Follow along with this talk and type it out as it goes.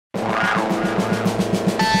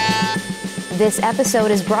This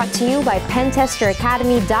episode is brought to you by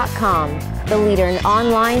pentesteracademy.com, the leader in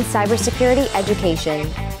online cybersecurity education.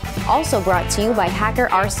 Also brought to you by Hacker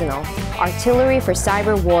Arsenal, artillery for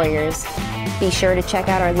cyber warriors. Be sure to check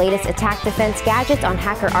out our latest attack defense gadgets on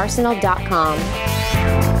hackerarsenal.com.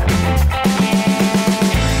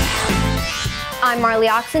 I'm Marley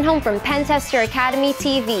Oxenholm from Pentester Academy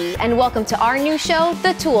TV, and welcome to our new show,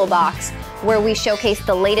 The Toolbox, where we showcase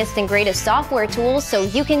the latest and greatest software tools so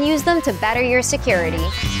you can use them to better your security.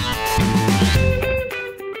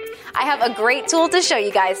 I have a great tool to show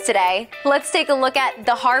you guys today. Let's take a look at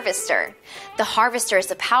theHarvester. theHarvester is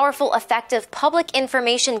a powerful, effective public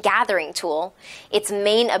information gathering tool. Its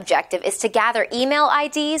main objective is to gather email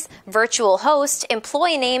IDs, virtual hosts,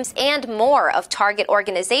 employee names, and more of target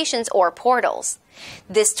organizations or portals.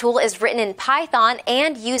 This tool is written in Python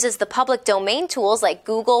and uses the public domain tools like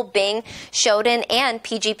Google, Bing, Shodan, and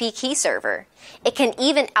PGP key server. It can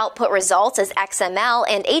even output results as XML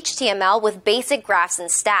and HTML with basic graphs and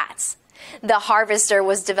stats. theHarvester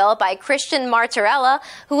was developed by Christian Martorella,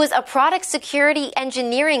 who was a product security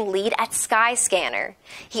engineering lead at Skyscanner.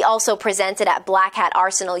 He also presented at Black Hat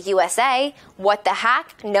Arsenal USA, What the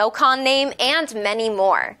Hack, NoCon Name, and many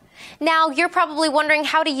more. Now, you're probably wondering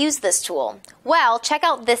how to use this tool. Well, check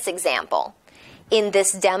out this example. In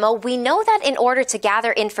this demo, we know that in order to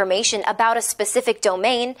gather information about a specific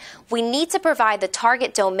domain, we need to provide the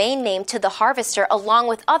target domain name to theHarvester along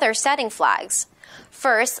with other setting flags.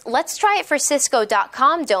 First, let's try it for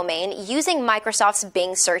Cisco.com domain using Microsoft's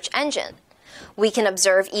Bing search engine. We can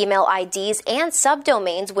observe email IDs and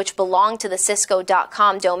subdomains which belong to the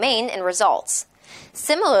Cisco.com domain in results.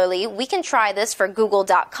 Similarly, we can try this for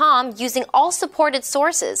Google.com using all supported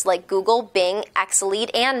sources like Google, Bing,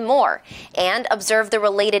 Xlead, and more, and observe the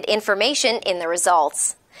related information in the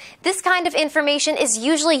results. This kind of information is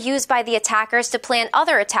usually used by the attackers to plan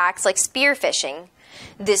other attacks like spear phishing.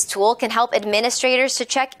 This tool can help administrators to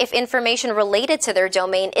check if information related to their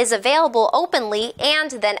domain is available openly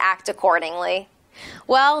and then act accordingly.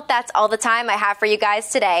 Well, that's all the time I have for you guys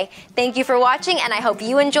today. Thank you for watching, and I hope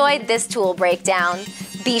you enjoyed this tool breakdown.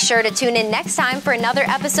 Be sure to tune in next time for another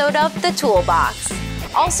episode of The Toolbox.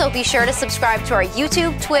 Also, be sure to subscribe to our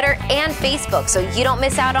YouTube, Twitter, and Facebook so you don't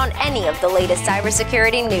miss out on any of the latest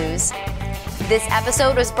cybersecurity news. This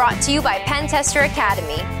episode was brought to you by Pentester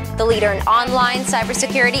Academy, the leader in online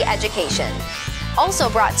cybersecurity education. Also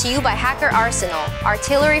brought to you by Hacker Arsenal,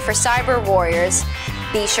 artillery for cyber warriors.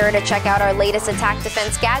 Be sure to check out our latest attack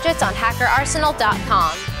defense gadgets on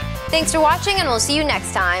hackerarsenal.com. Thanks for watching, and we'll see you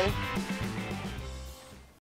next time.